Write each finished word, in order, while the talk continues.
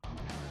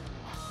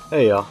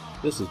Hey y'all,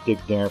 this is Dick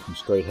Darren from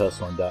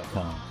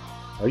StraightHustling.com.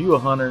 Are you a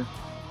hunter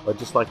or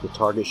just like to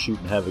target shoot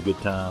and have a good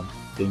time?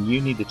 Then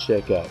you need to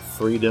check out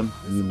Freedom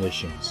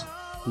Munitions.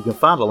 You can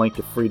find a link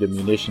to Freedom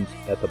Munitions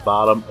at the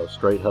bottom of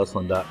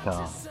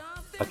StraightHustling.com.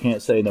 I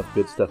can't say enough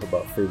good stuff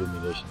about Freedom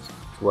Munitions.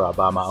 It's where I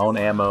buy my own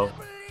ammo,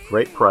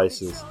 great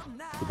prices,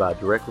 to buy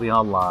directly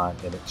online,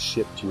 and it's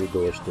shipped to your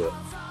doorstep.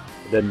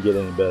 It doesn't get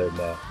any better than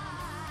that.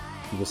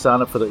 You can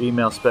sign up for their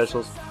email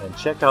specials and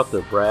check out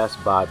their brass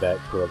buyback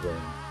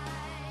program.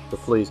 So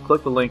please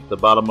click the link at the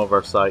bottom of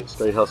our site,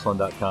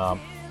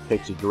 StraightHustling.com.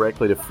 Takes you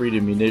directly to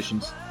Freedom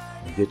Munitions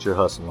and get your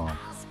hustle on.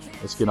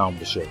 Let's get on with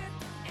the show.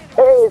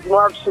 Hey, it's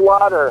Mark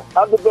Slaughter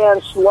of the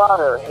band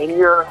Slaughter, and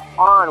you're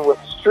on with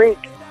Straight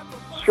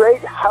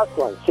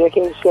Hustling. See, I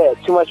can't say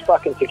it. Too much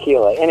fucking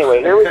tequila. Anyway,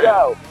 here we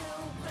go.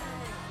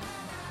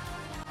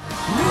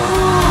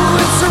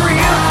 It's a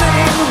real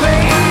thing,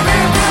 baby.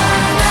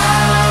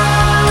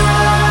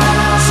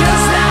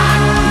 Just like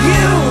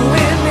you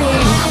and me.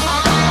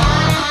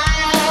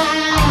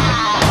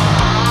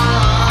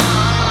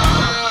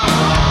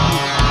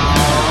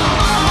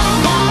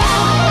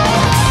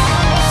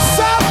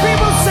 Some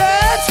people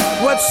search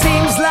what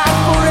seems like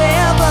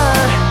forever.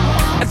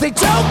 If they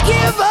don't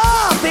give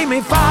up, they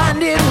may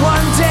find it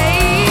one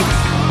day.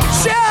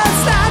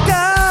 Just like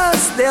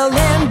us, they'll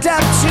end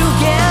up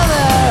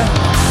together.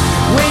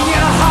 When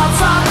your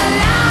heart's on the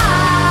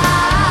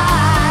line,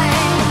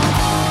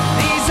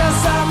 these are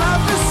some of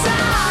the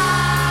signs.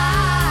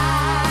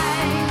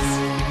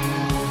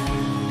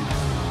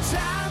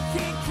 Time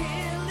can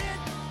kill it.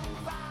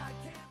 Fire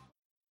can.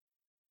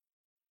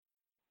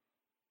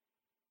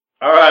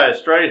 All right,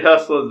 Straight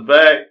Hustling's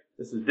back.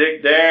 This is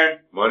Dick Darren.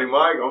 Money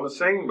Mike on the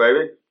scene,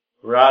 baby.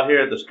 We're out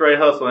here at the Straight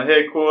Hustling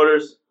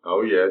headquarters.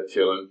 Oh, yeah,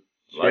 chilling.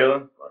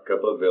 Chilling? Like a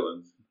couple of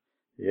villains.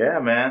 Yeah,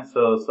 man.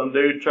 So some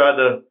dude tried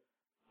to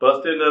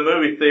bust into a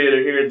movie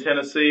theater here in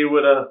Tennessee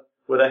with a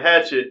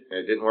hatchet. And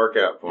it didn't work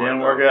out for him.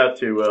 Didn't work out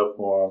too well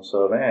for him.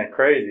 So, man,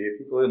 crazy.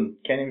 People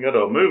can't even go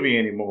to a movie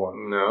anymore.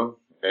 No.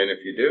 And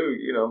if you do,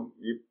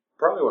 you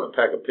probably want to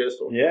pack a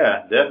pistol.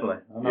 Yeah,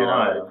 definitely. I know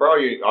I am. For all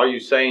you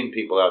sane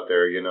people out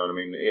there, you know what I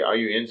mean? All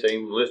you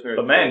insane listeners.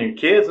 But, man, your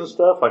kids and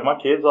stuff, like my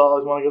kids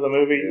always want to go to the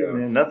movie. Yeah.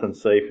 Man,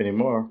 nothing's safe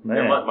anymore.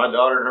 Man. Yeah, my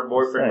daughter and her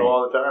boyfriend Insane. go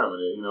all the time.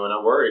 And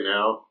I worry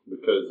now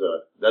because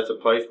that's a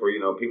place where,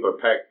 people are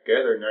packed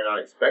together and they're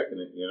not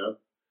expecting it,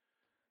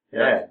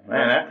 Yeah,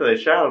 man, after they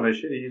shot him, they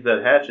should have used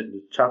that hatchet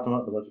and just chopped him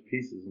up in a bunch of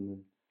pieces and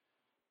then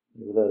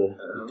maybe that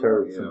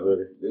deterred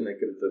somebody. Then they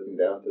could have took him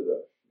down to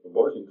the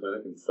abortion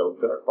clinic and sold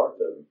parts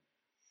of him.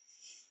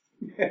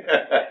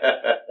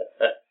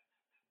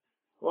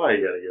 Why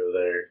you gotta go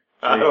there?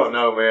 I don't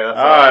know, man.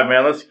 Alright,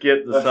 man, let's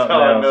get to I something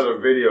saw else. another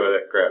video of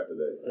that crap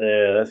today.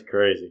 Yeah, that's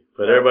crazy.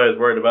 But everybody's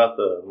worried about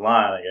the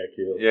lion that got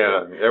killed.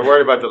 Yeah, they're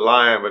worried about the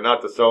lion, but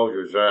not the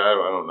soldiers. I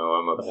don't know.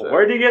 I'm upset.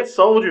 Where do you get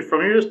soldiers from?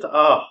 You're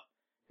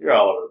you're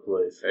all over the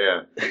place.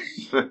 Yeah.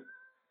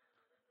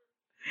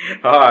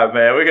 Alright,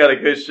 man, we got a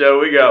good show.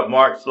 We got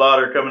Mark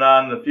Slaughter coming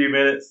on in a few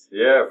minutes.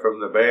 Yeah, from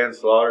the band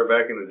Slaughter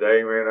back in the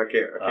day, man. I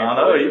can't I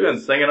know, you've been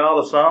singing all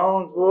the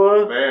songs,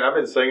 boy. Man, I've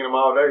been singing them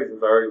all day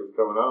since I heard he was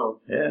coming on.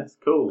 Yeah, it's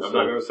cool. I'm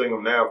not going to sing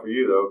them now for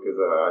you, though, because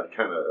I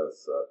kind of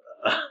suck.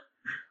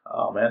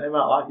 Oh, man, they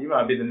might like you. You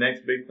might be the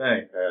next big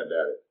thing. I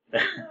doubt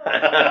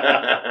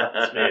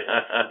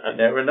it. You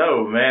never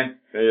know, man.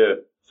 Yeah.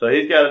 So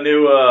he's got a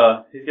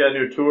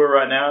new tour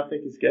right now. I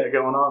think he's got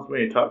going on. So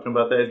we ain't talking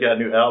about that. He's got a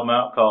new album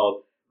out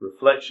called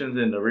Reflections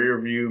in the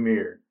Rearview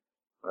Mirror.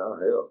 Oh,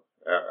 hell.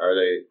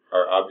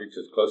 Are objects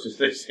as close as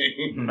they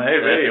seem?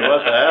 Maybe. We'll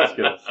have to ask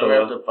him. So we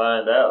have to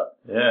find out.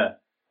 Yeah.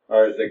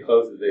 Or is they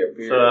close as they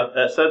appear? So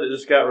that said, it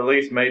just got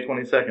released May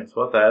 22nd. So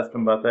we'll have to ask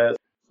him about that.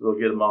 So we'll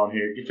get him on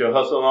here. Get your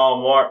hustle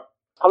on, Mark.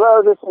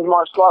 Hello, this is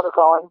Mark Slaughter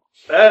calling.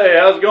 Hey,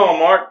 how's it going,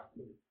 Mark?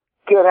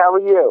 Good, how are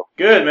you?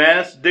 Good, man.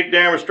 This is Dick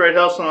Darren with Straight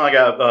Hustling. I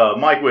got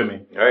Mike with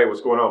me. Hey,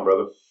 what's going on,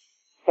 brother?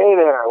 Hey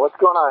there, what's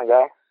going on,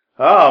 guy?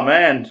 Oh,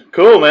 man.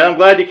 Cool, man. I'm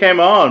glad you came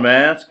on,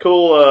 man. It's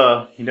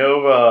cool,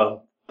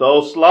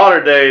 those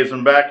Slaughter days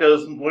from back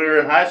as we were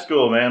in high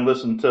school, man.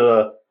 Listen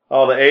to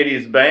all the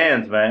 80s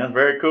bands, man.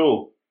 Very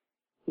cool.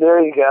 There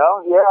you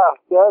go.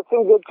 Yeah, it's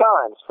some good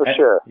times, for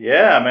sure.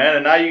 Yeah, man.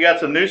 And now you got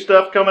some new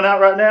stuff coming out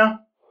right now?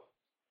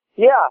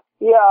 Yeah,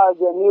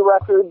 the new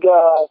record,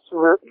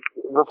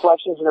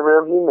 Reflections in the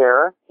Rearview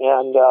Mirror,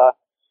 and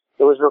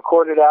it was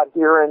recorded out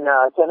here in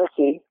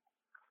Tennessee.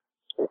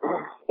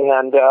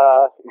 And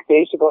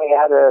basically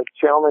I had a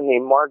gentleman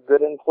named Mark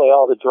Gooden play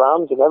all the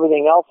drums, and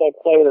everything else I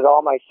played it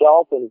all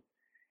myself, and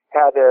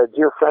had a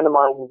dear friend of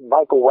mine,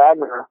 Michael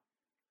Wagner,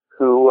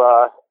 who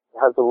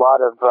has a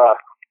lot of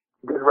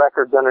good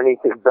records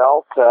underneath his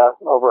belt,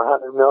 over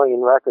 100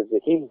 million records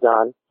that he's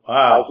done.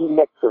 Wow. He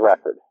mixed the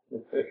record.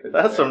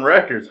 That's some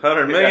records.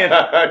 100 million.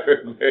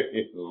 100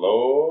 million,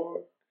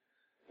 Lord.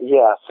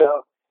 Yeah,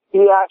 so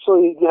he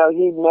actually,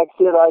 he mixed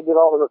it. I did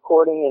all the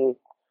recording and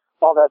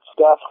all that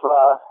stuff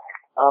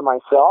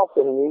myself,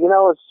 and it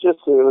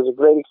was a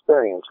great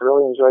experience.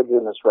 Really enjoyed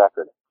doing this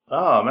record.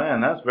 Oh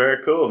man, that's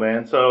very cool,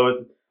 man.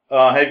 So,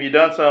 have you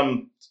done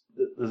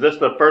Is this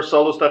the first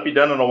solo stuff you've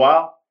done in a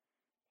while?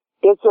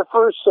 It's the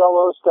first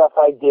solo stuff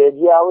I did.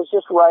 Yeah, I was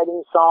just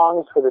writing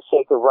songs for the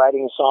sake of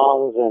writing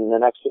songs, and the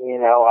next thing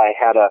you know, I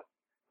had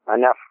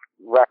enough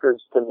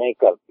records to make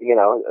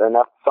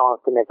enough songs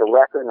to make a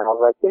record, and I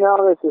was like,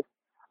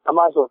 I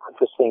might as well put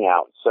this thing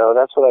out. So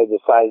that's what I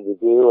decided to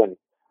do, and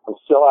I'm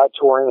still out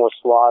touring with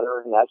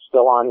Slaughter, and that's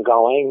still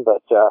ongoing,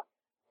 but,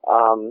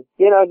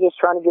 just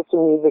trying to get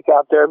some music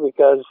out there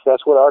because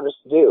that's what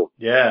artists do.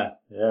 Yeah,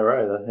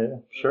 right.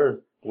 Yeah, sure.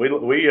 We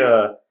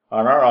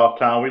on our off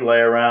time, we lay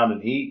around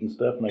and eat and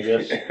stuff, and I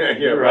guess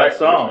write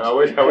songs. I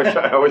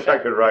wish I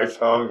could write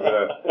songs.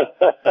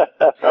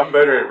 I'm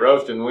better at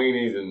roasting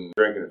weenies and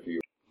drinking a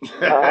few.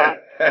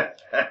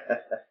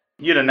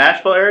 You in the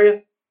Nashville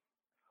area?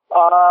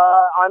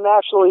 I'm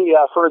actually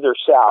further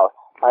south.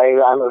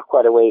 I'm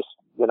quite a ways,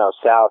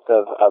 south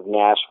of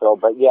Nashville,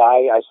 but yeah,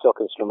 I still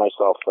consider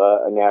myself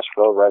a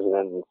Nashville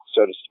resident,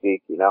 so to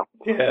speak.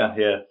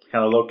 Yeah,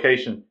 kind of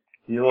location.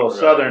 You're a little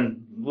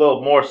southern, a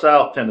little more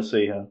south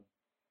Tennessee, huh?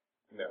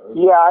 No,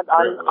 yeah,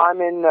 I'm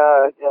in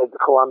the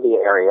Columbia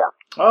area.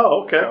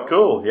 Oh, okay,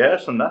 cool.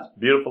 Yes, and that's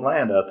beautiful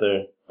land out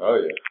there. Oh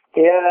yeah.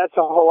 Yeah, that's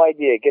the whole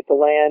idea. Get the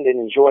land and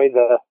enjoy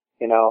the,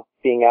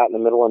 being out in the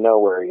middle of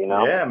nowhere.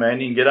 Yeah, man,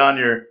 you can get on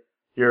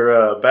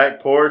your back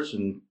porch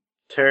and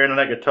tearing on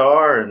that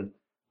guitar and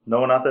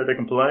no one out there to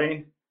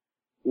complain.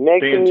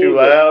 Being too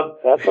loud.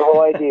 That's the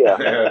whole idea.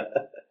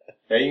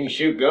 Yeah, you can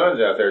shoot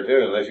guns out there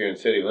too, unless you're in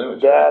city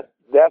limits.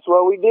 That's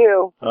what we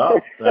do. Oh,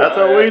 that's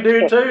what we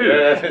do too.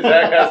 Yeah,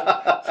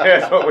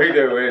 that's what we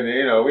do.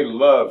 And we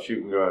love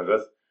shooting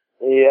guns.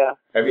 Yeah.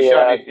 Have you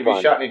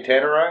shot any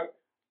tannerite?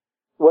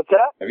 What's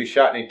that? Have you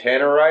shot any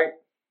tannerite?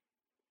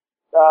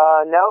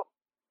 No.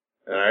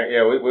 All right.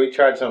 Yeah, we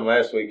tried some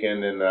last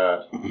weekend, and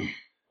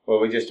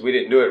we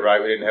didn't do it right.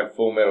 We didn't have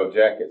full metal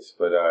jackets,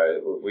 but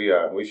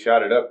we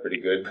shot it up pretty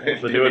good.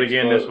 We'll do it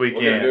again this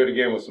weekend. We're gonna do it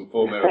again with some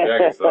full metal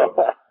jackets, though.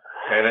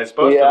 And it's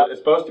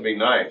supposed to be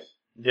nice.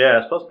 Yeah,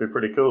 it's supposed to be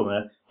pretty cool,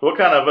 man. So what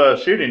kind of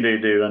shooting do you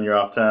do on your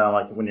off time,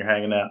 like when you're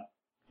hanging out?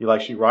 You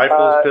like shoot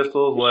rifles,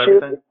 pistols,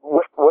 everything?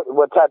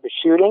 What type of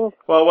shooting?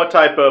 Well, what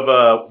type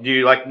of do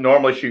you like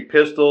normally shoot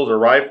pistols or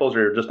rifles,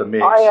 or just a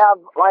mix? I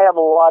have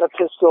a lot of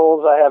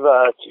pistols. I have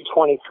a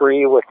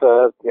 223 with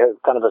a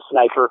kind of a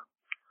sniper.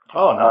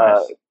 Oh,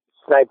 nice.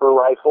 Sniper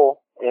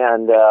rifle,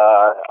 and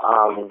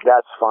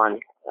that's fun.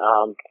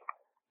 I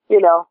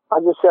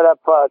just set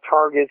up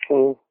targets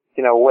and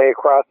way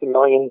across a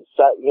million,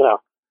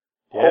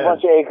 a whole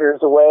bunch of acres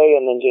away,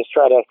 and then just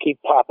try to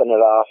keep popping it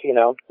off.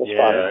 It's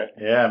fun. Right.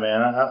 Yeah,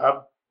 man.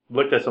 I've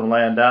looked at some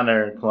land down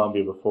there in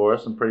Columbia before.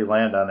 There's some pretty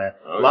land down there.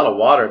 Oh, a lot of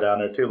water down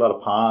there too. A lot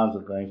of ponds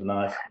and things.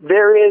 Nice.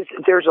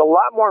 There's a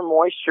lot more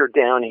moisture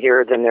down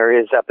here than there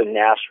is up in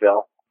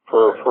Nashville.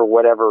 For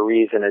whatever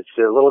reason, it's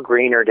a little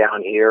greener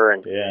down here,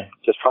 and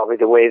just probably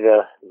the way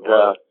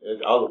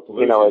all the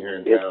pollution here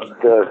in town.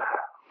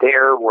 The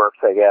air works,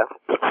 I guess.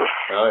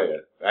 Oh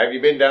yeah. Have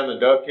you been down the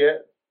Duck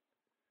yet?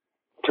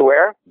 To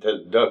where? To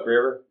the Duck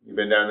River. You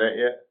been down that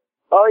yet?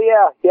 Oh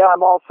yeah.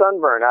 I'm all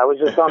sunburned. I was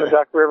just on the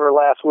Duck River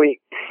last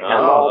week. I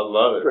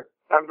love it.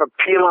 I'm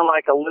peeling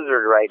like a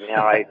lizard right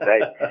now. I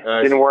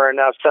didn't wear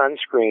enough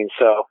sunscreen,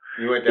 so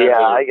you went down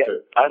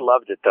I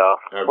loved it though.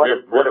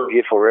 What a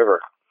beautiful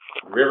river.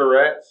 River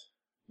Rats?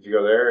 Did you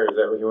go there? Is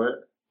that where you went?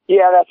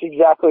 Yeah, that's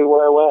exactly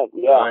where I went.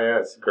 Yeah. Oh, yeah,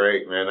 it's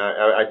great, man.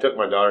 I took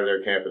my daughter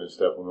there camping and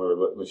stuff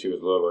when she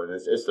was little, and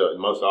it's the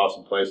most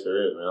awesome place there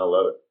is, man. I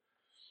love it.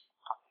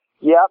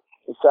 Yep.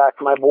 In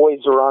fact, my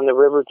boys are on the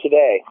river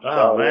today.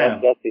 Oh, so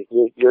man.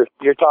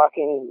 You're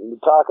talking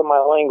my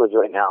language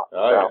right now.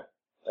 Oh, yeah.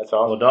 That's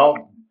awesome.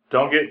 Well,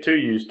 don't get too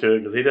used to it,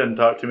 because he doesn't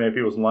talk too many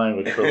people's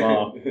language for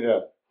long.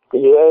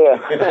 Yeah.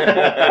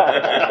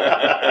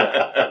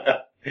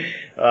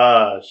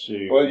 Ah,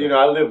 shoot. Well,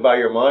 I live by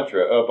your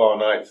mantra, up all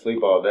night,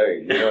 sleep all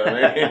day. You know what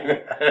I mean?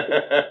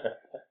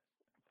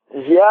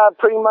 Yeah,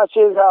 pretty much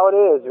is how it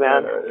is,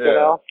 man.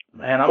 Yeah.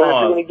 Man, so if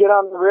you're going to get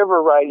on the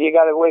river right, you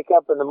got to wake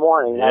up in the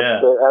morning.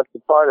 That's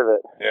the part of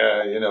it.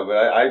 Yeah, but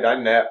I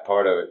nap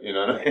part of it, you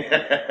know what I mean?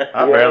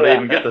 I barely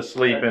even get to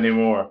sleep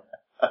anymore.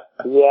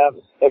 Yeah,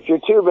 if you're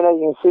tubing it,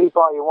 you can sleep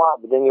all you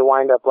want, but then you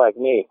wind up like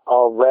me,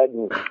 all red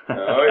and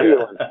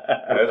peeling.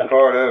 That's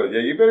part of it. Yeah,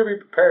 you better be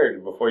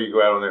prepared before you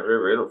go out on that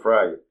river. It'll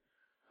fry you.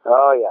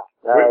 Oh,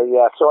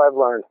 yeah. So I've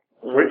learned.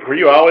 Were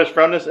you always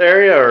from this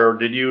area, or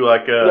did you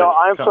No,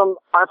 I'm from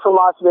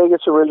Las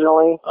Vegas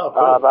originally. Oh,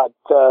 cool. About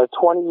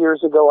 20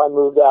 years ago, I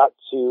moved out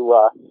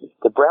to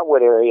the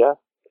Brentwood area,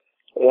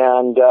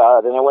 and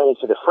then I went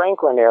into the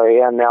Franklin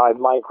area, and now I've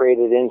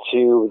migrated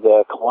into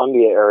the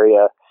Columbia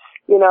area.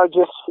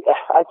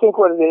 I think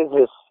what it is,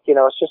 it's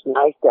just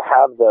nice to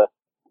have the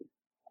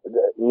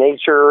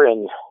nature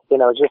and,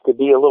 just to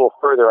be a little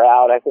further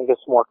out. I think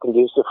it's more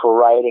conducive for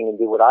writing and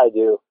do what I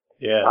do.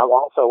 Yeah.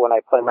 Also, when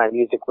I play my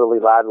music really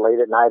loud late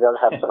at night, I don't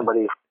have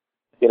somebody,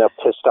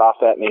 pissed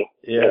off at me.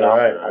 Yeah,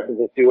 right. I can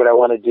just do what I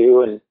want to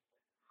do, and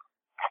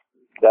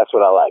that's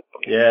what I like.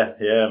 Yeah,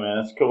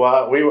 man. That's cool.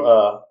 I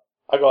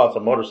go on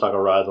some motorcycle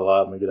rides a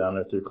lot when we get down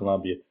there through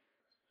Columbia.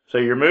 So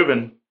you're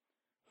moving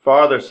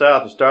farther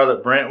south. You started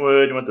at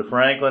Brentwood, you went to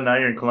Franklin, now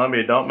you're in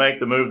Columbia. Don't make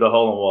the move to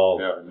Hohenwald.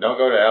 No, don't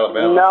go to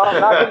Alabama. No, I'm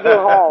not going to do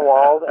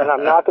Hohenwald, and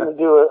I'm not going to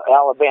do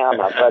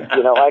Alabama, but,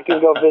 I can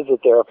go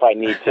visit there if I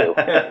need to.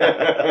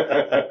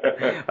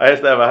 I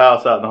used to have a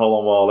house out in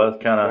Hohenwald.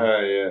 That's kind of,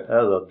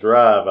 that's a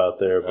drive out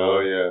there. Boy. Oh,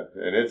 yeah.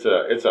 And it's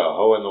a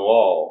hole in the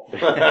wall.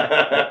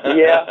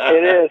 Yeah,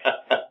 it is.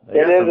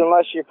 It is,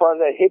 unless you're part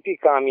of that hippie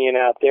commune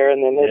out there,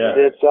 and then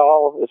it's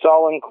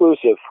all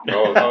inclusive.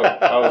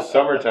 Oh,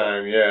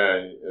 summertime,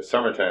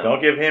 summertime. Don't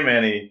give him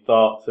any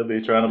thoughts. He'll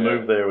be trying to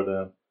move there with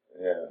them.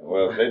 Yeah,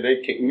 well, they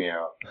kicked me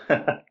out.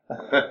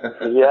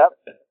 Yep.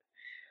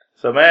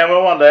 So, man, we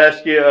wanted to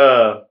ask you,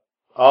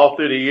 all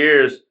through the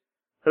years,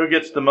 who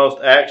gets the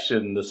most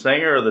action, the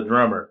singer or the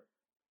drummer?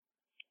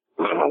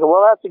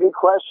 Well, that's a good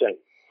question.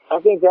 I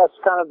think that's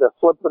kind of the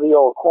flip of the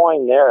old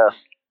coin there.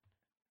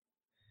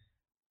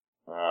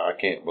 I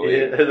can't believe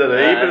it. Is it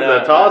even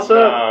a toss-up?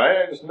 No,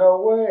 there's no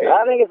way.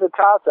 I think it's a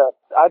toss-up.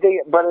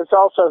 But it's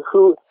also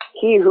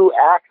he who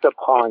acts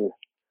upon.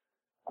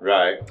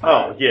 Right.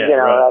 Oh, yeah.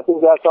 Right. I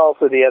think that's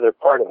also the other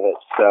part of it.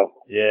 So.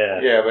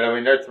 Yeah. Yeah, but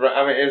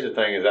here's the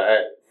thing: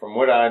 from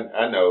what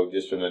I know,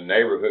 just from the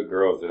neighborhood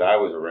girls that I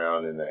was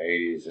around in the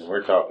 '80s, and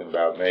we're talking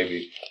about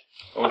maybe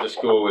I went to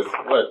school with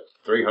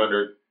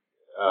 300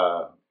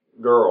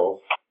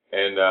 girls,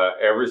 and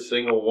every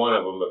single one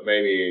of them, but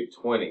maybe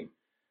 20.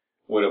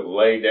 Would have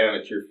laid down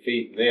at your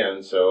feet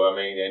then. So,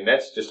 and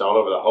that's just all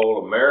over the whole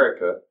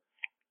America,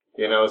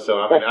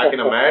 so, I can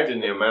imagine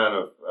the amount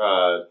of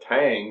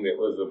tang that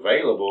was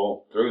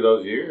available through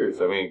those years.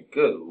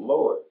 Good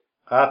Lord.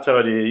 I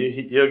told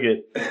you, he'll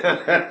get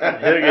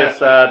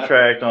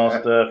sidetracked on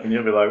stuff, and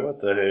you'll be like, what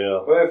the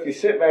hell? Well, if you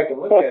sit back and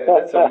look at it,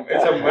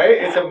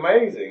 it's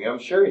amazing. I'm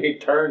sure he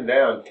turned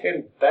down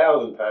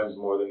 10,000 times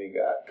more than he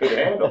could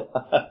handle.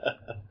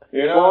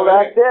 Well,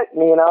 that's it. If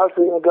you're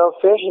going to go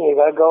fishing, you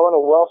got to go in a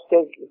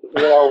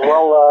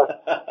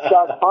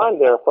well-stocked pond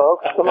there,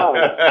 folks. Come on.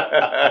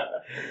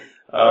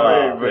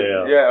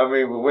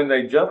 When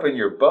they jump in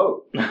your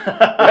boat,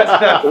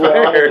 that's not fair.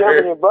 When they jump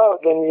in your boat,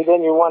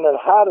 then you wonder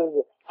how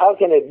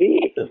can it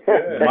be?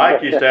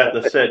 Mike used to have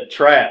to set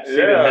traps.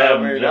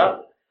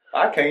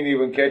 I can't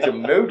even catch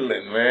them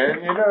noodling,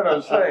 man. You know what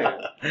I'm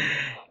saying?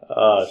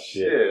 Oh,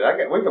 shit.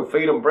 We can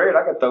feed them bread.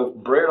 I can throw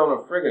bread on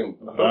a friggin'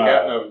 hook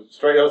out in a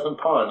straight ocean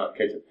pond, not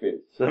catch a fish.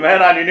 So,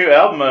 man, on your new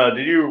album,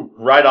 did you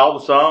write all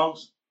the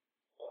songs?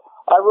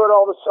 I wrote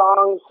all the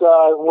songs,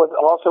 with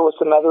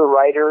some other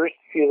writers, a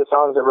few of the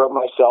songs I wrote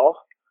myself.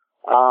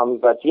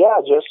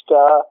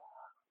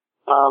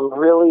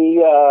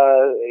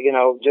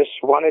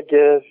 Just wanted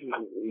to,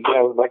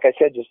 like I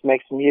said, just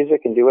make some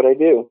music and do what I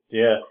do.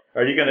 Yeah.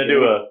 Are you going to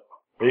do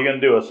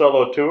a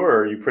solo tour,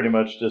 or are you pretty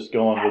much just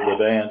going with the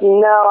band?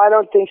 No, I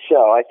don't think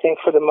so. I think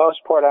for the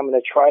most part, I'm going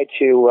to try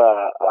to,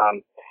 I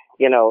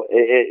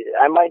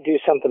might do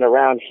something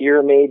around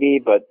here maybe,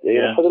 but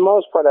for the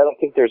most part, I don't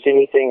think there's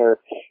anything or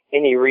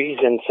any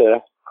reason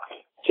to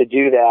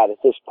do that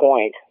at this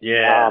point.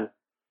 Yeah.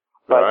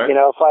 But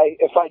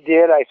if I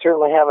did, I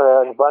certainly have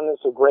an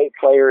abundance of great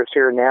players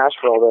here in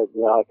Nashville that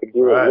I could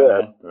do it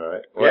with.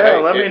 Right.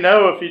 Well, let me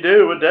know if you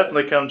do. We'll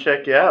definitely come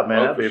check you out,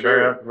 man. That'd be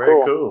very,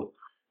 very cool.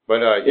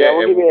 But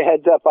we'll give you a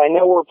heads up. I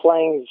know we're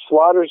playing.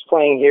 Slaughter's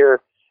playing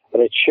here at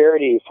a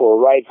charity for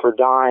Ride for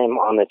Dime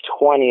on the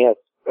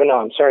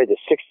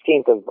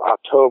 16th of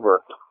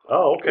October.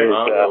 Oh, okay.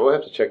 We'll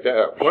have to check that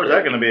out. Where's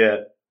that going to be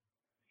at?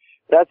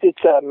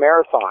 It's a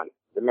Marathon.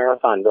 The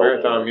Marathon building.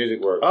 Marathon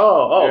Music Works.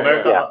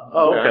 Marathon. Yeah.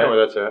 Oh, okay. I know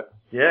where that's at.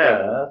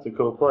 Yeah, that's a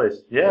cool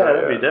place. Yeah,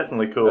 that'd be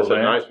definitely cool. That's man.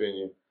 a nice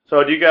venue.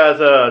 So, do you guys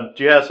do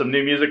you have some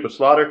new music with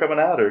Slaughter coming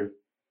out, or?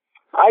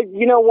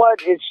 You know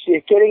what? It's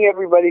getting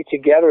everybody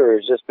together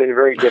has just been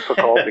very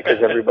difficult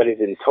because everybody's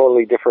in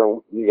totally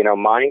different,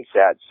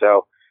 mindset.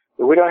 So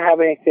we don't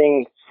have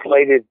anything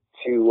slated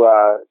to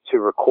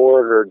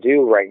record or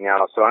do right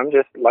now. So I'm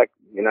just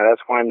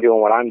that's why I'm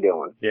doing what I'm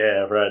doing.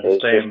 Yeah, right.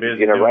 Staying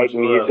busy. Write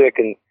music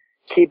and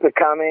keep it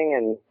coming.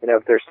 And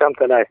if there's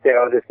something I say,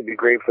 this would be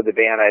great for the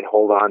band, I'd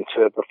hold on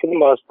to it. But for the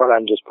most part,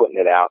 I'm just putting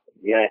it out.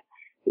 Yeah.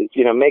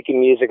 Making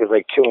music is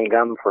like chewing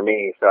gum for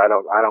me, so I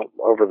don't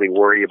overly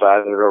worry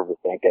about it or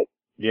overthink it.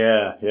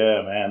 Yeah,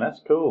 man,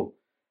 that's cool.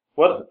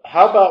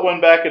 How about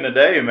when back in the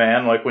day,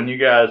 man, like when you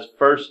guys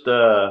first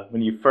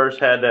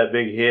had that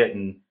big hit,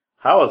 and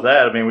how was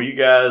that? Were you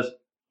guys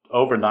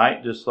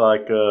overnight, just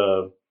like,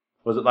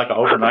 was it like an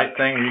overnight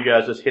thing where you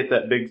guys just hit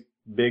that big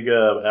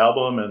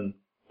album and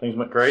things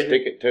went crazy?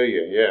 Stick it to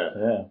you, yeah.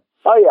 Yeah.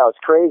 Oh yeah, it was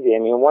crazy.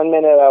 1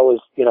 minute I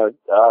was,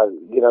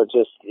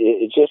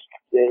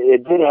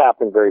 it did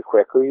happen very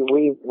quickly.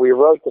 We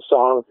wrote the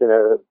songs in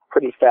a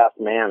pretty fast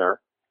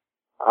manner.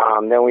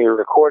 Then we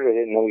recorded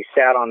it, and then we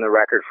sat on the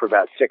record for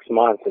about 6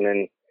 months. And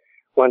then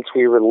once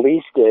we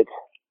released it,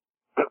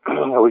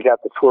 we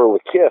got the tour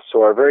with Kiss.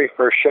 So our very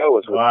first show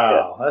was with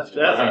Kiss.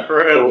 That's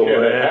incredible,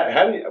 man.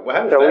 How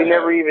does we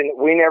never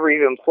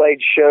even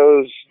played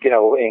shows,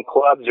 in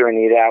clubs or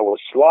any of that with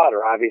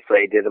Slaughter.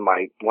 Obviously, I did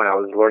when I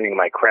was learning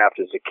my craft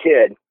as a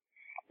kid,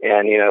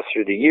 and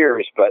through the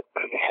years. But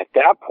at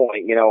that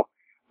point,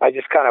 I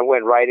just kind of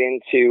went right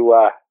into,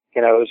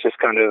 it was just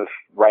kind of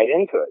right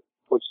into it,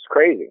 which is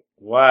crazy.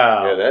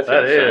 Wow. Yeah, that's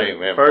insane,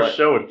 man. First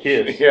show with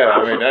Kiss. Yeah,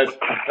 I mean,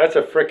 that's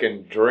a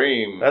freaking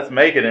dream. That's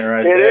making it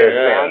right there. It is,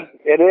 man.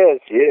 It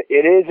is.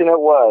 It is, and it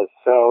was.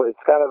 So it's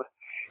kind of,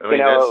 I mean,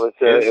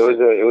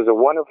 it was a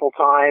wonderful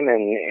time,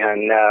 and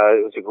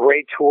it was a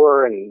great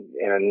tour, and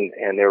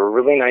they were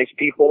really nice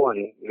people,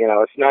 and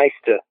it's nice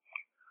to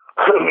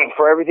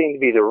for everything to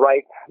be the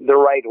right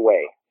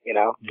way,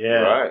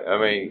 Yeah. Right.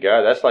 I mean,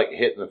 God, that's like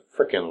hitting the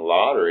freaking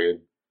lottery,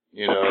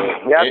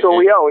 That's what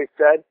we always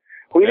said.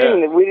 We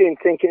didn't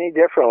think any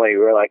differently. We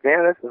were like,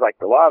 man, this is like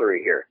the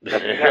lottery here.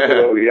 That's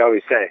what we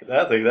always say.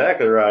 That's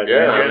exactly right.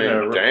 Yeah,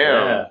 man.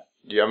 Damn.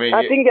 Yeah, I mean,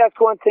 I think that's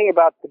one thing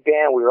about the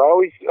band. We were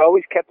always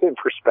kept it in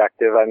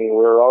perspective. I mean, we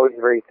were always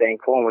very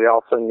thankful, and we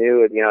also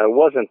knew it. It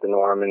wasn't the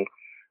norm, and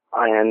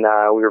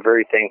we were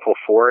very thankful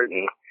for it.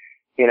 And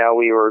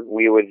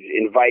we would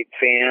invite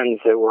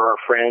fans that were our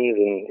friends,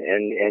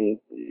 and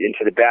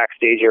into the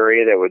backstage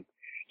area that would,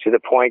 to the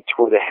point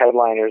where the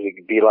headliners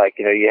would be like,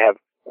 you have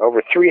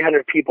over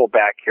 300 people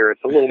back here.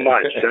 It's a little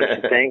much,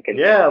 don't you think? And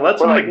yeah, let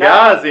some of the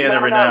guys in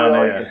every now and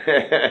then.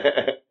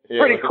 Yeah.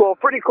 Pretty cool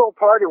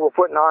party we're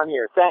putting on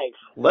here. Thanks.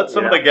 Let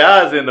some of the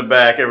guys in the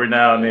back every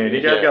now and then.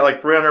 You guys got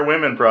like 300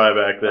 women probably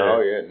back there.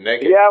 Oh yeah,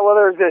 naked. Yeah,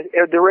 well,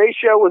 the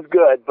ratio was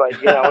good, but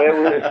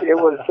it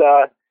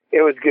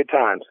was good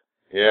times.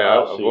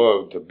 Yeah,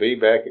 well, to be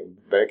back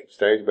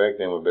stage back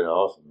then would have been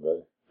awesome,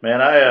 brother.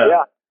 Man,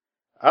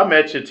 I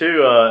met you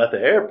too at the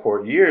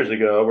airport years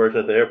ago. I worked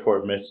at the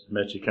airport,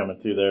 met you coming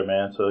through there,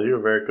 man. So you were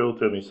very cool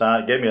to me.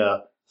 Gave me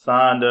a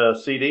signed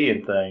CD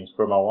and things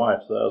for my wife.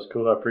 So that was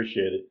cool. I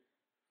appreciate it.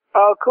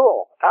 Oh,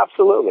 cool.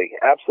 Absolutely.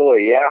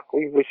 Yeah.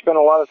 We spent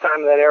a lot of time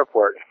in that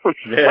airport.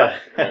 Yeah.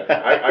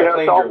 I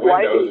cleaned your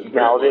windows.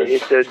 Now,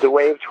 the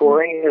way of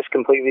touring has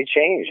completely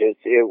changed.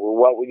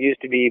 What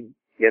used to be,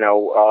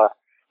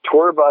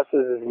 tour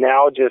buses is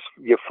now just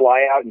you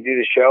fly out and do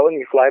the show and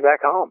you fly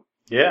back home.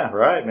 Yeah,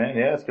 right, man.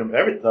 Yeah,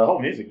 the whole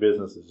music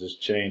business has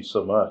just changed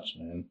so much,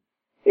 man.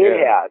 It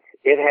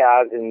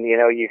has, and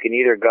you can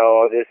either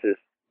go, this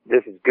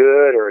is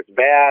good or it's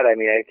bad. I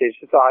mean, it's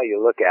just how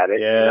you look at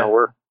it. Yeah.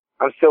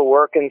 I'm still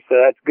working, so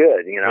that's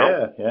good.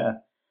 Yeah.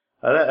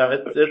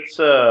 It's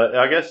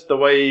I guess the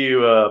way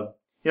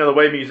the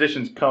way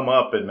musicians come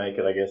up and make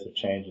it, I guess, have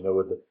changed.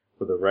 With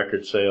the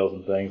record sales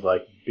and things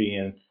like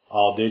being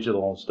all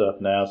digital and stuff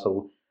now.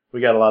 So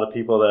we got a lot of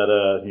people that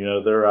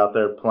they're out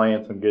there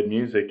playing some good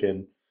music,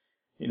 and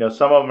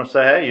some of them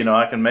say, hey,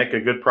 I can make a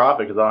good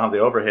profit because I don't have the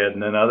overhead,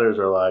 and then others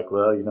are like,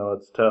 well,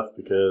 it's tough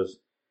because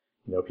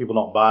people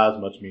don't buy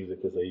as much music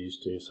as they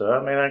used to. So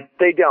I mean,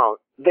 they don't,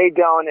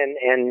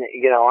 and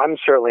I'm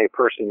certainly a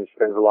person who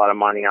spends a lot of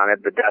money on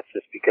it, but that's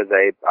just because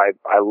I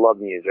love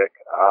music.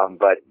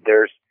 But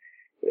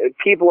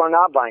people are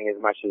not buying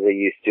as much as they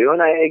used to,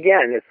 and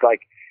it's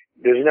like,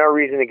 there's no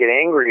reason to get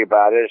angry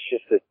about it. It's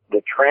just that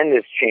the trend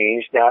has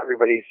changed. Now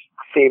everybody's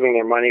saving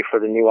their money for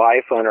the new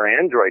iPhone or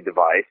Android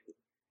device,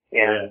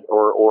 and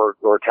or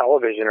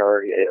television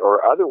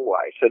or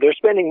otherwise. So they're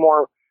spending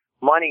more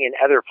money in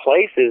other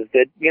places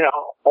that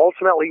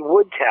ultimately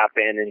would tap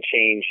in and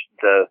change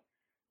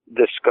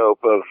the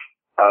scope of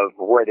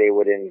where they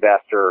would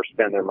invest or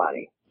spend their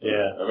money.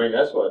 Yeah, I mean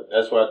that's why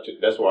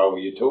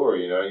when you tour,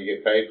 you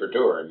get paid for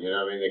touring.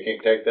 I mean they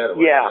can't take that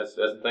away. Yeah, that's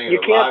the thing. You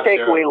can't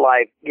take away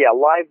live. Yeah,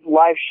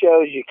 live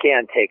shows you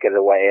can't take it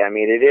away. I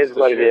mean it is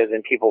what it is,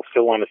 and people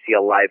still want to see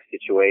a live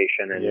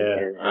situation. And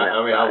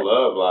I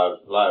love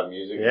live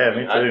music. Yeah,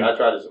 me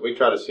too. We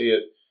try to see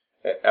it.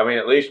 I mean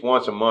at least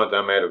once a month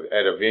I'm at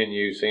a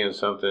venue seeing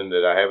something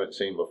that I haven't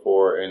seen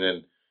before, and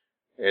then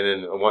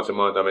once a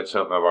month I'm at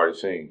something I've already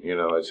seen,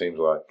 it seems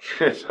like.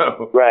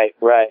 So, right.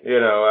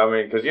 I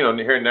mean, because,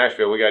 here in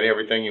Nashville, we got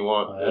everything you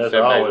want. There's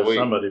 7 days always a week.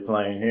 somebody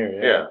playing here.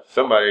 Yeah,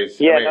 somebody's.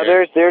 Yeah,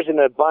 there's an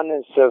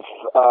abundance of,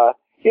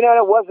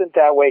 it wasn't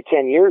that way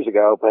 10 years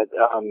ago, but,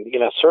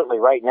 certainly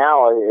right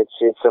now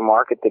it's a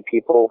market that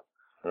people,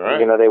 right.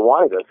 They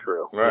want to go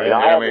through. Right.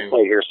 I haven't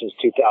played here since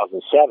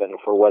 2007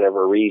 for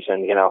whatever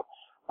reason,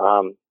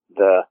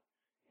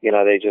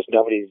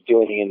 nobody's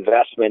doing the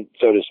investment,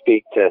 so to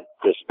speak, to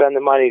spend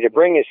the money to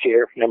bring us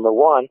here, number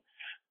one.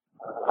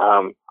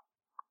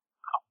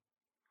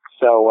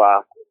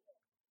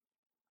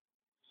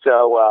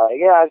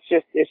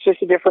 It's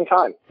just a different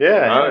time.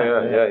 Yeah.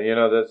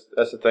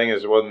 That's the thing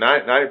is,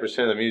 90%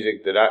 of the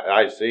music that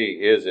I see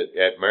is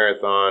at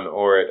Marathon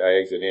or at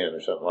Exit In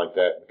or something like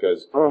that,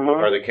 because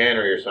or the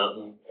Cannery or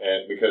something,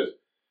 and because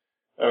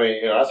I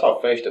mean, I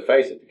saw Face to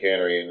Face at the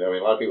Cannery, and I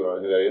mean, a lot of people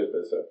don't know who that is, but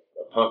it's a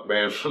punk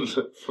band from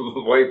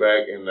way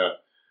back, and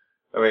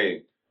I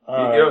mean,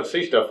 you don't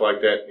see stuff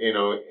like that,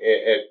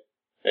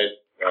 at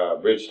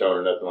Bridgestone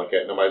or nothing like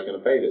that. Nobody's going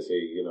to pay to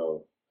see,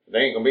 they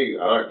ain't going to be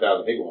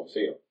 100,000 people won't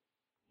see them.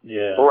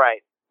 Yeah.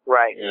 Right.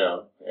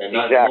 And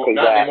not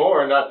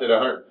anymore. Not that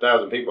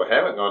 100,000 people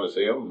haven't gone to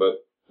see them,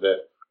 but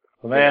that,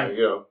 man,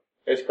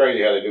 it's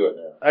crazy how they do it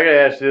now. I got to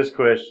ask you this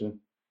question: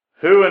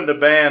 who in the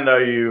band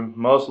are you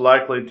most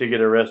likely to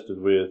get arrested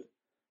with?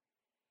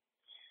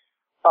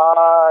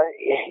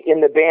 In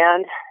the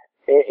band,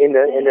 in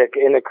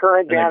the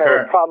current band,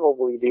 I would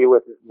probably be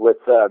with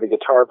the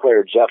guitar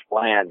player Jeff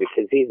Bland,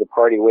 because he's a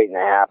party waiting to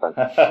happen.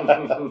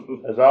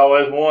 There's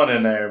always one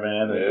in there,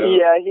 man.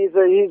 Yeah, he's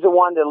the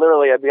one that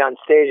literally I'd be on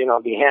stage and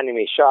he'll be handing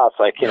me shots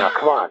like,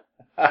 come on,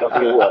 don't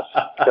be a wuss,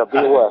 don't be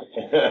a wuss,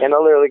 and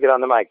I'll literally get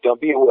on the mic,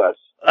 don't be a wuss.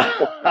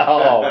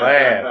 Oh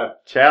man,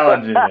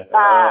 challenging you.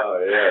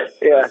 Oh yes,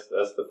 yeah.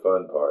 That's the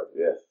fun part.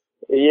 Yes.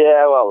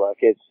 Yeah, well, look,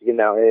 it's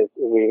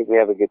we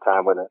have a good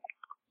time with it.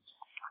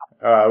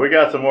 All right, we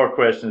got some more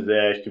questions to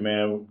ask you,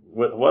 man.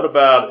 What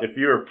about if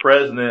you were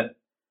president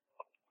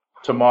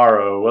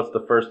tomorrow? What's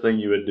the first thing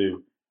you would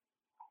do?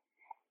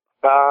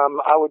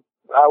 I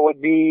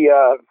would be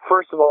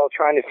first of all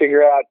trying to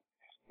figure out,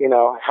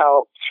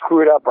 how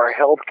screwed up our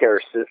healthcare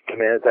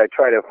system is. I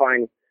try to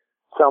find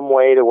some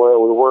way to where it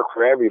would work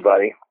for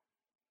everybody.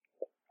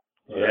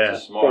 Yeah,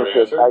 that's a smart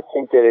answer. I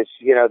think that it's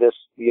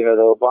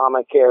the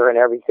Obamacare and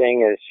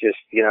everything is just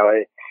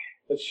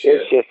it's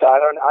just I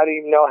don't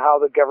even know how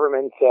the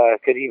government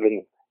could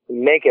even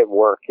make it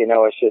work.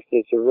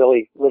 It's a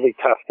really really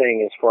tough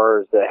thing as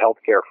far as the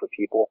healthcare for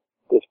people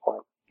at this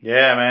point.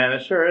 Yeah, man,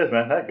 it sure is,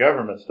 man. That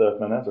government stuff,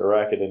 man, that's a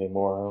racket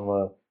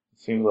anymore. It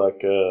seems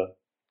like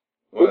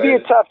it'd be a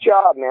tough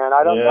job, man.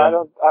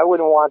 I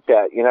wouldn't want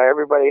that.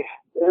 Everybody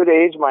it would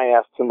age my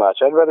ass too much.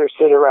 I'd rather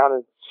sit around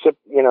and sip,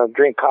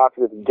 drink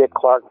coffee with Dick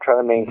Clark and try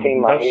to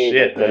maintain my age.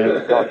 Shit,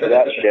 man. Don't do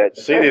that shit.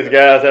 See these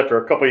guys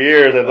after a couple of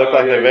years, they look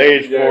like they've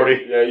aged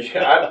 40.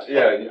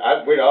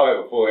 We'd all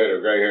have a full head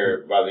of gray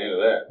hair by the end of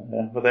that.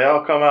 Yeah, but they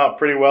all come out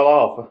pretty well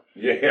off.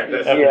 Yeah.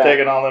 After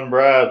taking all them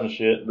bribes and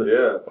shit. But,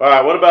 yeah. All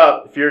right, what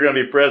about if you're going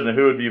to be president,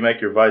 who would you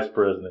make your vice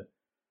president?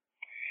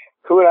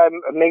 Who would I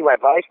make my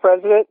vice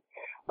president?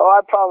 Oh,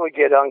 I'd probably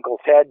get Uncle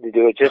Ted to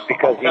do it just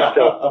because he's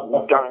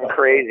so darn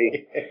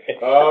crazy.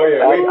 Oh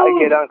yeah, I'd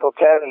get Uncle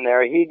Ted in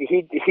there. He'd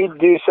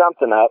do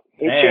something up.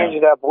 He'd change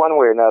it up one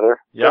way or another.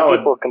 Some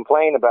people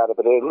complain about it,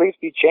 but it'd at least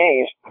be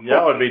changed.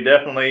 Y'all would be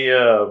definitely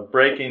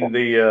breaking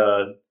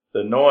the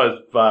noise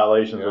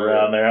violations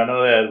around there. I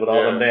know that with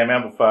all them damn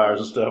amplifiers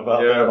and stuff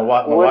out there in the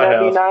White House. Wouldn't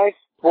that be nice?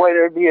 Boy,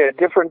 there'd be a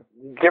different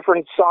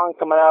song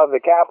coming out of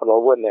the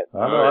Capitol, wouldn't it?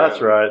 I know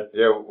that's right.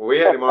 Yeah, we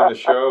had him on the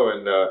show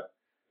and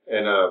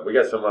we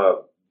got some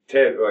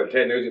Ted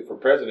Nugent for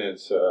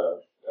President's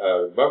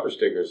bumper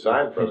stickers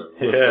signed from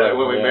him.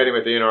 When we met him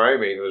at the NRA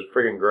meeting, it was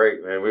freaking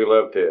great, man. We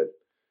love Ted.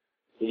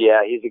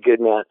 Yeah, he's a good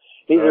man.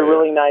 He's a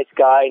really nice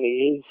guy,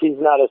 and he's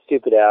not a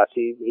stupid ass.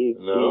 He's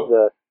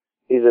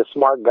a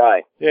smart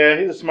guy. Yeah,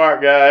 he's a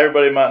smart guy.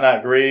 Everybody might not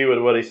agree with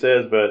what he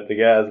says, but the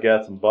guy's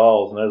got some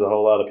balls, and there's a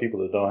whole lot of people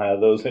that don't have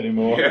those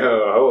anymore. Yeah,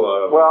 a whole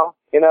lot of them. Well,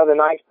 the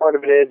nice part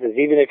of it is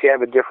even if you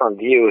have a different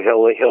view,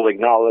 he'll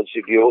acknowledge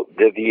the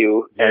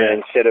view,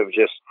 and instead of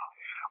just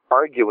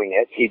arguing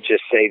it, he'd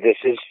just say,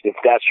 if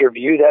that's your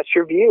view, that's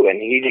your view,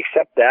 and he'd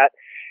accept that.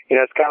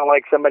 It's kind of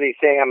like somebody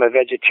saying I'm a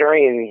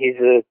vegetarian and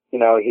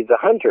he's a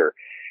hunter.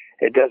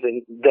 It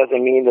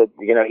doesn't mean that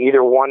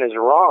either one is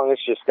wrong.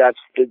 It's just that's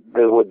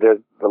the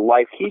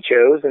life he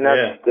chose, and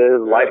that's the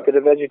life that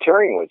a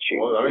vegetarian would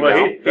choose.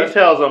 Well, he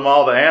tells them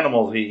all the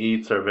animals he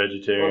eats are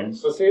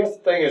vegetarians. Well, so see, that's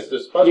the thing. It's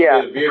supposed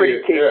to be the beauty.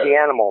 Pretty tasty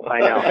animals, I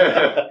know.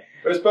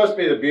 But it's supposed to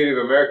be the beauty of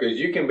America is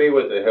you can be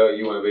what the hell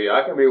you want to be.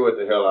 I can be what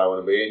the hell I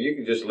want to be, and you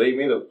can just leave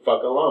me the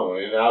fuck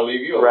alone, and I'll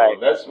leave you alone. Right.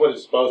 That's what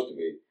it's supposed to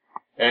be.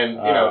 And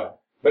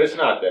but it's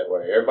not that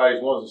way. Everybody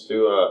wants us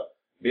to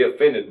be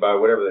offended by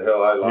whatever the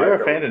hell I like.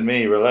 You're offended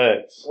me.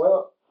 Relax.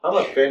 Well, I'm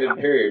offended,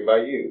 period, by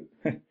you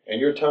and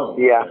your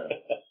tone. Yeah.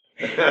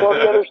 Well,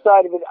 the other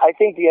side of it, I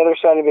think the other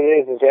side of it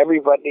is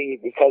everybody,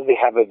 because they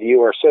have a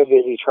view, are so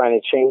busy trying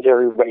to change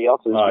everybody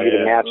else's view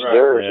to match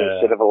theirs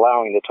instead of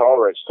allowing the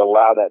tolerance to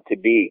allow that to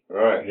be.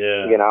 Right.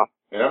 Yeah.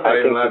 And I'm not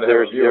even allowed to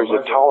have a view there's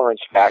a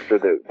tolerance factor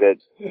that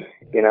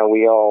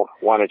we all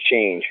want to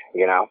change.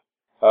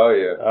 Oh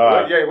yeah.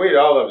 We'd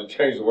all love to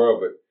change the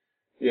world, but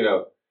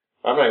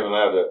I'm not even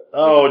allowed to.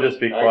 Oh, just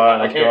be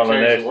quiet. I can't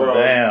change the world.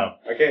 Damn.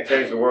 I can't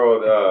change the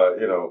world.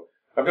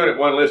 I'm doing it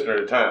one listener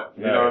at a time.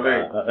 You know what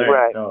I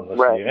mean?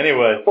 Right.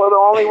 Anyway. Well, the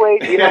only way,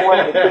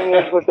 what the thing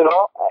is with it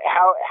all,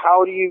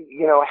 how do you,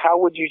 how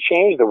would you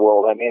change the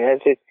world? I mean,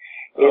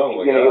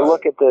 you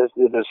look at the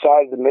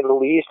side of the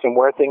Middle East and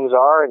where things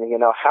are,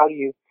 and how do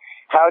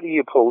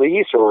you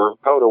police or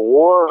go to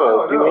war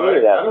or do any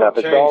of that stuff?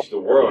 I don't change the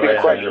world.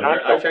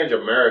 I change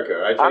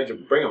America.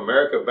 Bring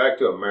America back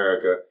to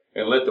America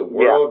and let the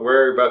world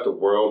worry about the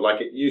world like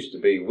it used to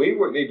be. We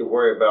would need to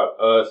worry about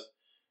us.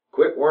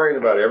 Quit worrying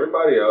about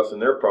everybody else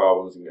and their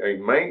problems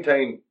and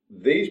maintain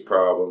these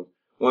problems.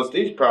 Once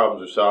these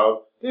problems are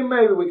solved, then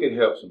maybe we can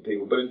help some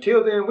people. But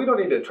until then, we don't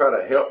need to try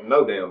to help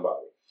no damn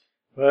body.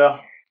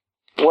 Well,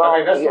 Well, I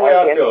mean, that's the way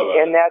I feel about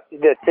it. And that's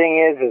the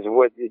thing is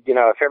what, you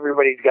know, if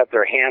everybody's got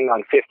their hand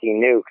on 50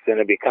 nukes, then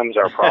it becomes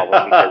our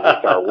problem because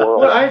it's our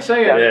world. Well, I ain't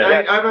saying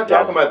I'm not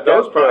talking about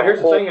those problems. Here's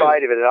the whole thing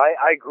side of it.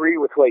 I agree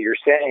with what you're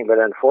saying, but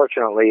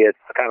unfortunately, it's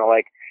kind of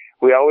like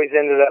we always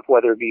ended up,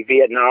 whether it be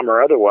Vietnam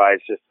or otherwise,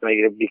 just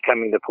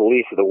becoming the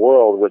police of the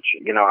world, which,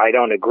 you know, I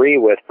don't agree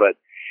with, but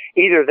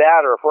either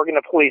that or if we're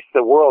going to police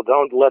the world,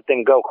 don't let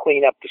them go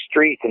clean up the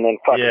streets and then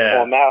fucking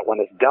pull them out when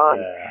it's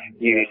done.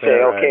 You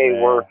say, okay,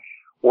 we're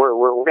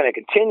going to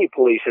continue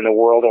policing the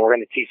world, and we're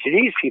going to teach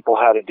these people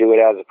how to do it,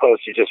 as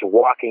opposed to just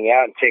walking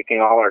out and taking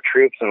all our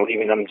troops and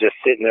leaving them just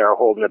sitting there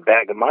holding a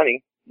bag of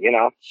money. You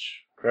know.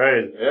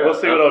 Crazy. Yeah, we'll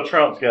see what old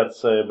Trump's got to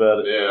say about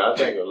it. Yeah, I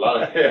think a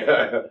lot of.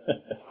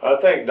 I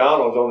think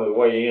Donald's on his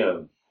way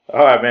in.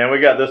 All right, man. We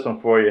got this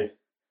one for you.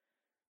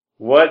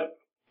 What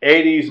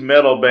 80s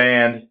metal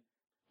band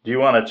do you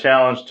want to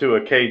challenge to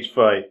a cage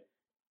fight?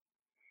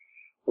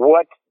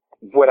 What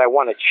would I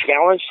want to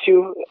challenge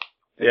to?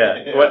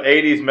 Yeah. What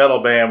 80s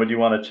metal band would you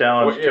want to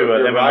challenge to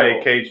an MMA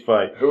rival. Cage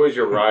fight? Who was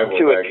your rival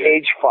to back a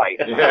cage fight.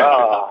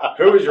 Yeah.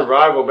 Who was your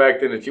rival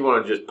back then that you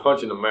want to just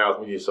punch in the mouth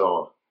when you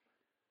saw him?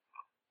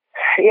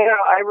 You know,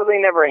 I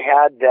really never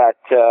had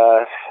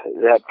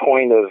that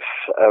point of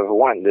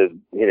wanting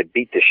to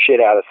beat the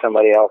shit out of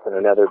somebody else in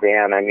another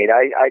band. I mean,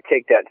 I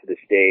take that to the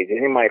stage.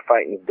 Any of my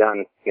fighting's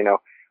done. You know,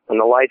 when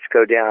the lights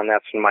go down,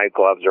 that's when my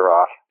gloves are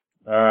off.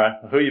 All right,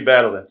 who you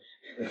battling?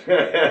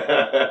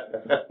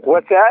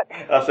 What's that?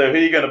 I said, who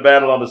are you going to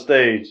battle on the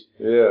stage?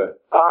 Yeah.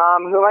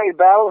 Who I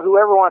battle?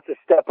 Whoever wants to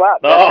step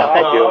up. That's how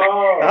I do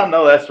it. I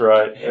know that's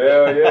right.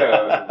 Hell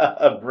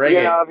yeah. Bring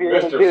it. If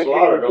you're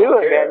going to do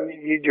it,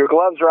 man, your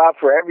gloves are off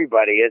for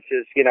everybody. It's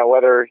just,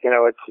 whether, it's,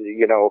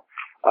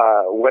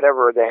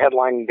 whatever the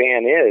headlining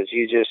band is,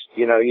 you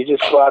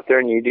just go out there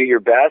and you do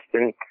your best,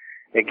 and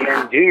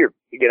again,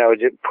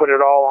 just put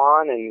it all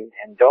on and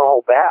don't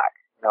hold back.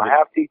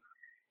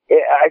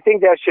 I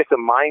think that's just a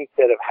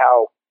mindset of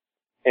how,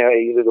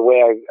 either the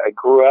way I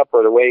grew up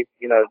or the way,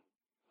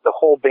 the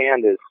whole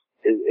band is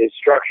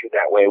structured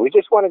that way. We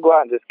just want to go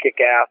out and just kick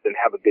ass and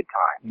have a good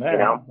time. Man,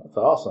 that's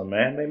awesome,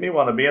 man. Made me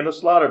want to be in the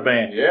Slaughter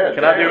band. Yeah.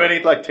 Can I do any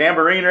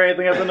tambourine or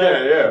anything up in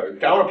there?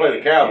 Yeah. I want to play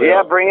the cowbell.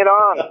 Yeah, bring it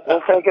on.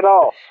 We'll take it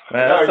all.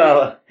 Man,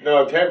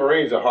 no,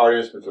 tamborine's a hard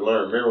instrument to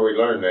learn. Remember we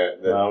learned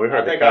that. No, we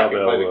heard I think I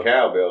can play the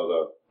cowbell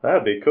though.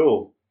 That'd be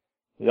cool.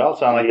 Y'all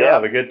sound like y'all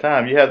have a good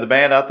time. You have the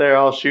band out there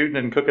all shooting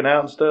and cooking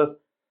out and stuff?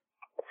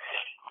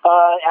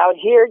 Out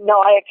here,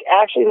 no.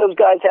 Actually, those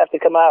guys have to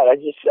come out. I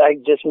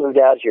just moved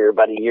out here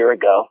about a year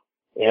ago,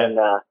 and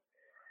I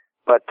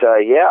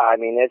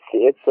mean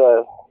it's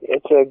a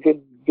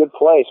good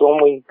place.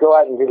 When we go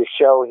out and do the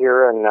show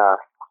here in the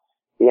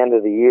end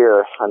of the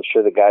year, I'm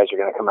sure the guys are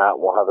going to come out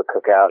and we'll have a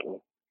cookout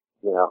and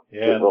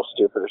get real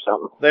stupid or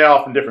something. They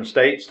all from different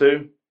states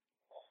too.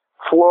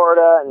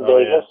 Florida and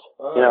Vegas,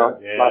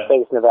 yeah. Las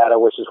Vegas, Nevada,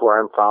 which is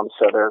where I'm from.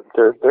 So they're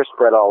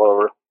spread all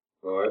over.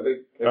 Well, it'd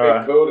be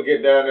cool to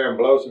get down there and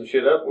blow some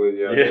shit up with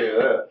you. I'll tell you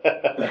that.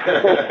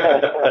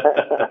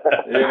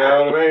 You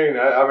know what I mean?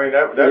 I mean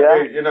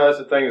that's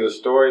the thing. Is a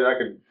story that I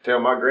could tell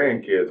my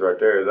grandkids right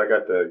there. Is I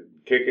got to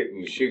kick it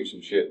and shoot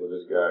some shit with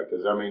this guy.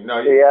 Because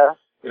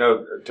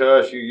to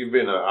us, you've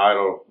been an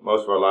idol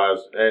most of our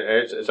lives, and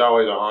it's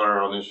always an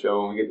honor on this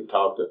show when we get to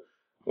talk to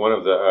one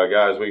of the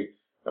guys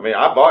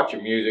I bought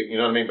your music, you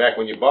know what I mean? Back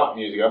when you bought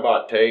music, I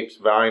bought tapes,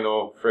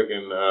 vinyl,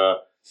 freaking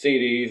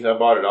CDs. I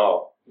bought it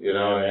all, and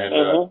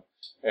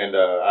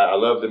I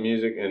love the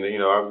music, and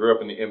I grew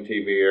up in the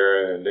MTV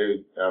era, and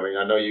dude,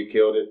 I know you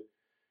killed it,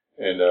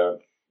 and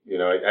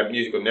that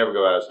music will never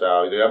go out of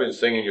style. Dude, I've been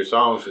singing your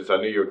songs since I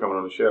knew you were coming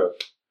on the show.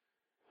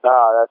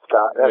 Oh,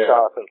 that's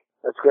awesome.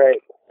 That's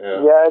great.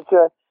 Yeah, it's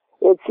a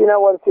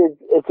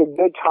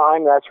good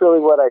time. That's really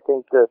what I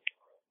think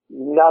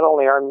not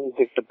only our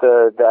music, but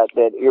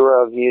that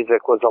era of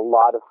music was a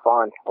lot of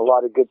fun, a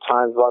lot of good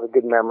times, a lot of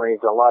good memories,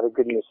 a lot of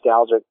good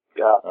nostalgic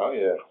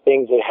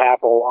things that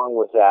happen along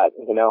with that,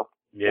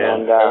 Yeah.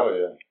 And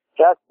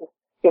that's,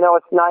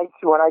 it's nice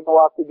when I go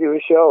off to do a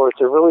show.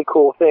 It's a really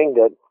cool thing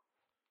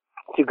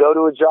to go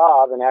to a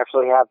job and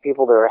actually have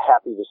people that are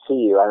happy to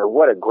see you. I mean,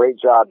 what a great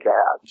job to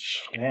have.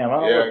 Damn,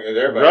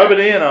 rub it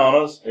in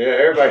on us. Yeah,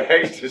 everybody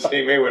hates to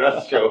see me when I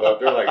show up.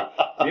 They're like,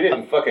 you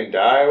didn't fucking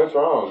die? What's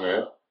wrong,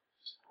 man?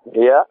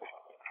 Yeah.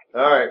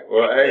 All right.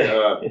 Well,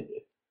 hey.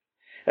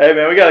 Hey,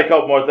 man, we got a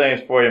couple more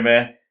things for you,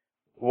 man.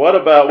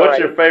 What's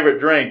your favorite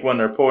drink when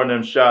they're pouring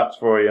them shots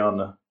for you on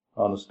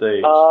the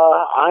stage?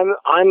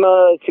 I'm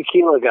a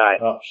tequila guy.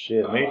 Oh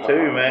shit, me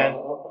too, man.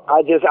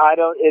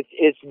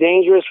 It's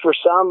dangerous for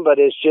some, but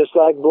it's just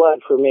like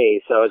blood for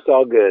me, so it's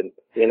all good,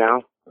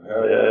 Yeah,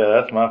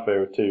 that's my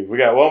favorite too. We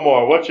got one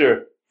more. What's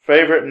your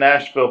favorite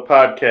Nashville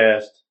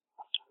podcast?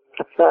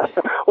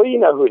 Well, you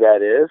know who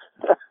that is.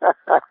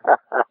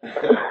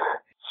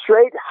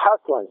 Straight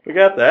Hustling. We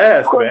got the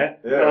ass, man.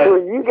 Yeah. Who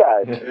are you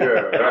guys? Yeah,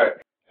 right.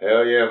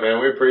 Hell yeah,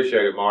 man. We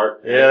appreciate it,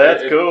 Mark. Yeah,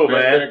 that's cool,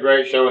 man. It's been a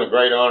great show and a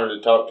great honor to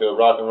talk to a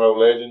rock and roll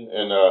legend.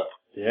 And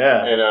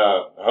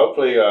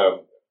hopefully, I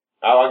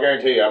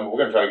guarantee you, we're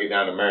going to try to get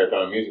down to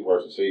Marathon Music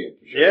Works and see you.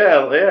 For sure.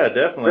 Yeah,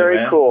 definitely, Very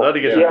man. cool. Love to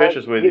get some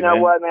pictures with you, You know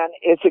what, man?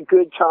 It's a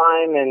good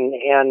time,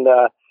 and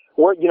the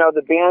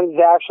band's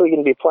actually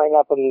going to be playing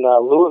up in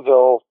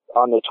Louisville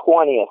on the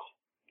 20th.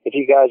 If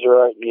you guys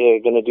are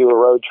going to do a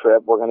road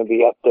trip, we're going to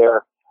be up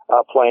there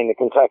playing the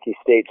Kentucky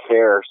State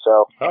Fair.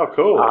 So, oh,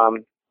 cool.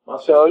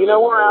 So,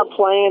 we're out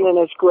playing, and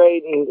it's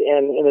great, and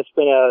it's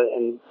been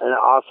an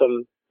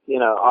awesome,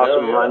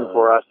 awesome run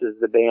for us as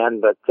the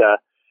band. But,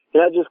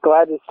 just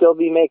glad to still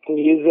be making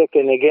music.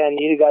 And again,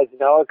 you guys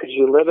know it because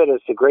you live it.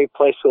 It's a great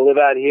place to live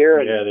out here.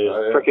 And it is.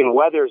 Freaking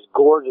weather's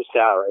gorgeous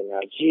out right now.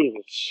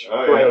 Jesus.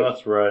 Yeah,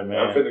 that's right, man.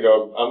 I'm finna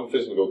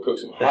go cook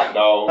some hot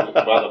dogs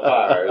by the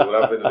fire. Is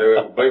what I'm finna do.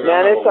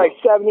 Man, it's like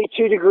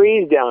 72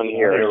 degrees down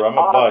here. Here, I'm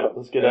a bike.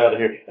 Let's get out of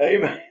here. Hey,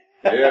 man.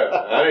 Yeah,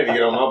 I need to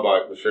get on my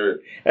bike for sure.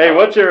 Hey,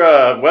 what's your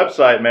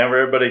website, man, where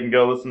everybody can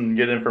go listen and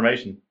get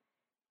information?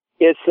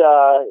 It's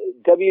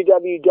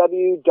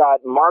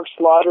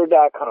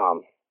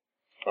www.markslaughter.com.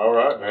 All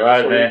right, man. Right,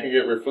 That's where man. you can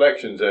get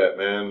reflections at,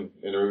 man,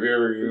 in the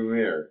rearview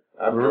mirror.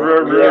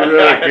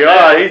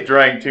 God, he's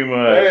drank too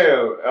much.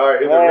 Damn. All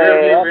right, in the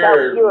rearview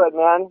mirror. Do it,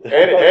 man.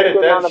 Edit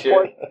that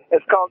shit.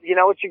 It's called,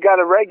 what you got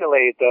to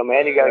regulate it, though,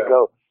 man. You got to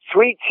go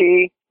sweet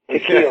tea,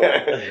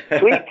 tequila.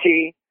 Sweet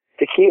tea,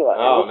 tequila.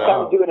 Oh, Just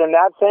kind of do it in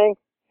that thing.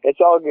 It's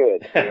all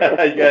good.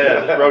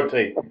 Yeah, just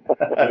rotate.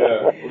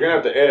 Yeah, we're gonna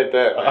have to edit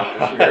that,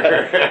 man, for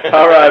sure.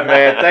 All right,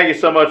 man. Thank you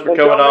so much for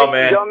coming on,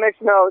 man. Don't mix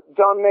no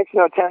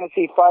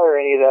Tennessee Fire,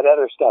 any of that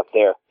other stuff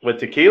there. With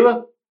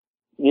tequila?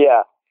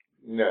 Yeah.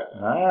 No.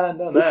 I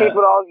know You that.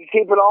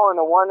 keep it all in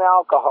the one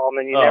alcohol,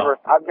 man.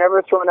 I've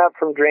never thrown up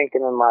from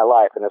drinking in my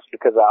life, and it's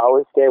because I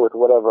always stay with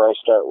whatever I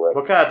start with.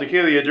 What kind of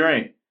tequila you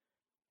drink?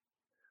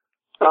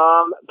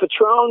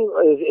 Patron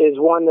is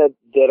one that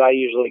I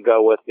usually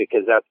go with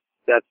because that's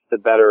the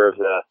better of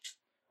the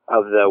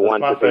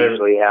ones that they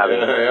usually have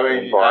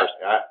in bars.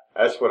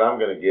 That's what I'm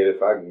gonna get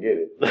if I can get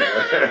it.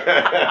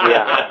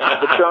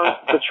 Yeah,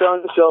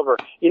 Patron Silver.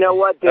 You know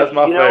what? That's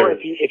my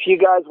favorite. If you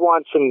guys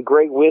want some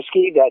great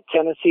whiskey, that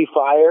Tennessee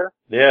Fire.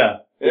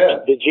 Yeah.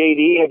 The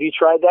JD. Have you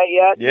tried that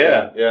yet?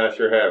 Yeah. Yeah, I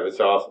sure have. It's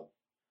awesome.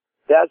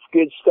 That's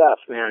good stuff,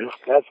 man.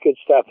 That's good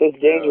stuff. It's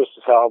dangerous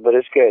as hell, but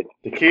it's good.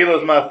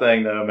 Tequila's my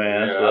thing, though,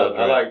 man. Yeah,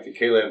 I like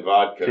tequila and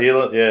vodka.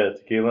 Tequila and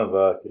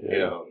vodka.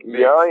 Yeah.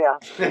 Mixed. Oh yeah.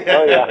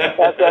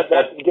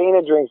 That's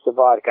Dana drinks the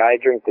vodka. I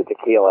drink the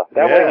tequila.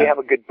 That way we have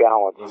a good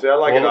balance. See, I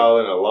like it all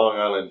in a Long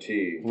Island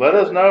tea. Let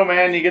us know,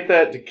 man. You get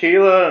that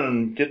tequila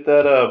and get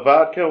that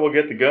vodka. We'll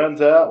get the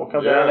guns out. We'll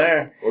come down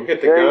there. We'll get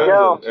the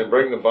guns and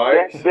bring the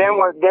bikes. Then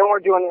we're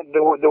doing it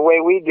the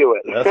way we do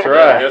it. That's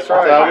right. That's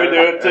right. That's how man. we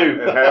do it too.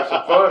 And have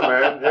some fun, man.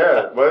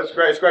 Yeah. Well, it's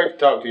great. It's great to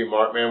talk to you,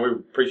 Mark. Man, we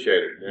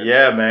appreciate it.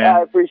 Yeah, man.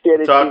 I appreciate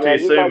it. Talk to you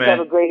soon, guys man.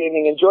 Have a great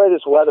evening. Enjoy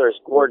this weather. It's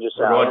gorgeous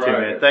out. We're going to,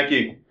 man. Thank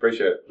you.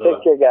 Appreciate it.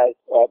 Take care, guys.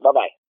 All right,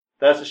 bye-bye.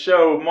 That's the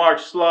show with Mark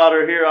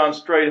Slaughter here on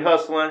Straight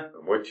Hustling.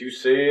 What you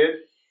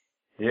said.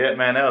 Yeah,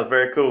 man, that was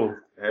very cool.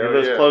 He Hell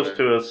lives yeah, close man.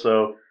 to us,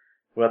 so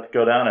we'll have to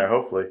go down there,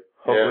 hopefully.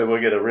 Hopefully we'll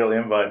get a real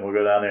invite and we'll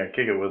go down there and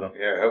kick it with him.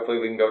 Yeah, hopefully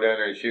we can go down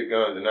there and shoot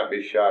guns and not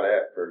be shot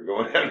at for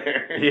going down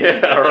there.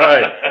 Yeah,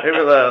 right. Maybe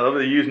they'll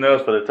be using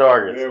us for the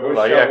targets. Yeah,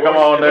 Come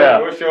on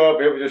down. We'll show up,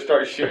 he'll just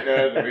start shooting at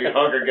us and be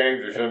Hunger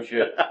Games or some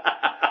shit.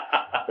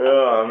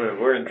 Oh, I mean,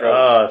 we're in trouble.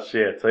 Oh,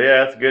 shit. So,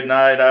 yeah, it's a good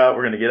night out.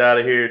 We're going to get out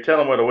of here. Tell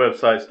them where the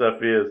website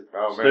stuff is.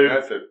 Oh, Stu? man,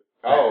 that's it.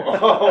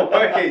 Oh,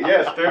 wait.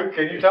 Yes, Stu,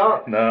 can you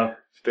talk? No.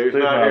 Stu's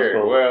not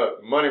here. Well,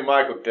 Money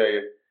Mike will tell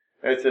you.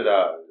 It's at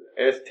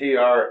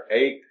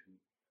STR8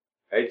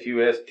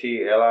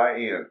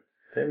 HUSTLIN.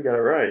 Hey, we got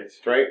it right.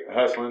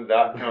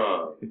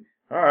 StraightHustling.com.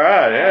 All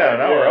right, yeah,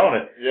 now we're on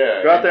it.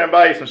 Yeah. Go out there and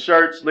buy you some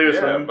shirts. Leave us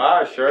some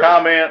buy a shirt.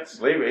 comments.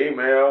 Leave an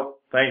email.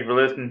 Thank you for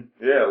listening.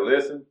 Yeah,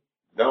 listen.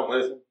 Don't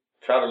listen.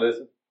 Try to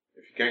listen.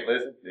 If you can't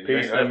listen, then you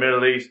Peace ain't in the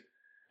Middle East.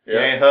 Yeah. You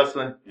ain't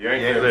hustling. You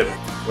ain't living.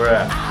 We're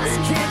out.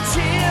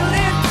 Chillin',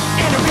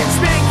 and a rich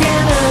man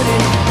can earn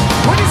it.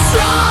 When you're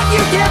strong, you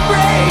can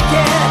break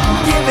it.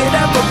 Give it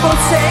up or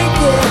forsake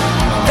it.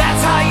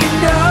 That's how you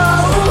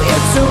know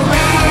it's a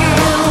real